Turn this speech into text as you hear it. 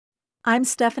I'm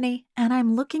Stephanie, and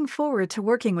I'm looking forward to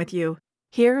working with you.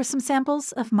 Here are some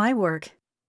samples of my work.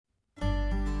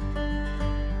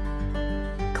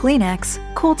 Kleenex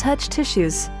Cool Touch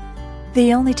Tissues.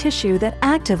 The only tissue that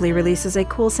actively releases a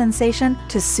cool sensation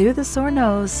to soothe a sore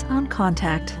nose on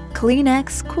contact.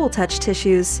 Kleenex Cool Touch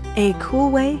Tissues, a cool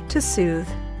way to soothe.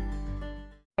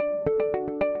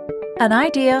 An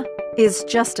idea is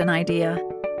just an idea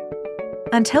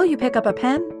until you pick up a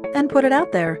pen and put it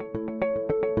out there.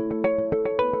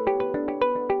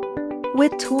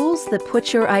 With tools that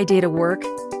put your idea to work,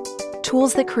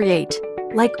 tools that create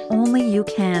like only you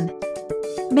can.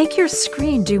 Make your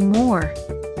screen do more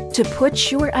to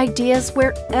put your ideas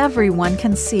where everyone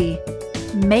can see.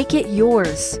 Make it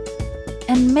yours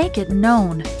and make it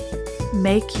known.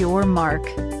 Make your mark.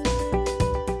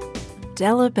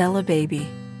 Della Bella Baby.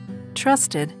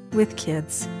 Trusted with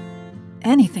kids.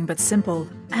 Anything but simple,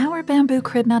 our bamboo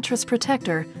crib mattress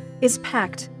protector is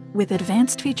packed with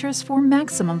advanced features for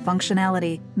maximum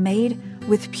functionality, made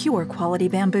with pure quality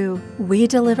bamboo. We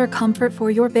deliver comfort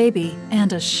for your baby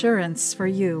and assurance for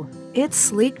you. Its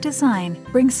sleek design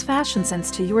brings fashion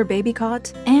sense to your baby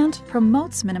cot and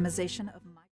promotes minimization of